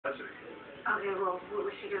Okay, well, what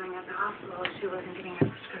was she doing at the hospital if she wasn't getting a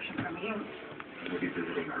prescription from you? Maybe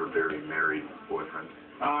visiting her very married boyfriend.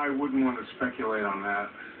 I wouldn't want to speculate on that.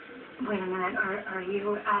 Wait a minute, are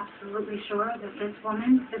you absolutely sure that this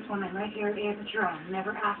woman right here is Jerome,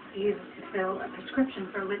 never asked you to fill a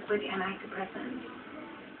prescription for liquid antidepressants?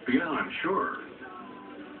 Yeah, I'm sure.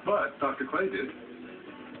 But Dr. Clay did.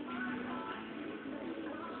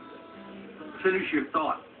 Finish your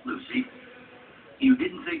thought, Lucy. You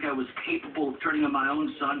didn't think I was capable of turning on my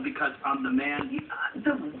own son because I'm the man?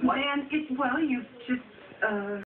 The man, well, you just,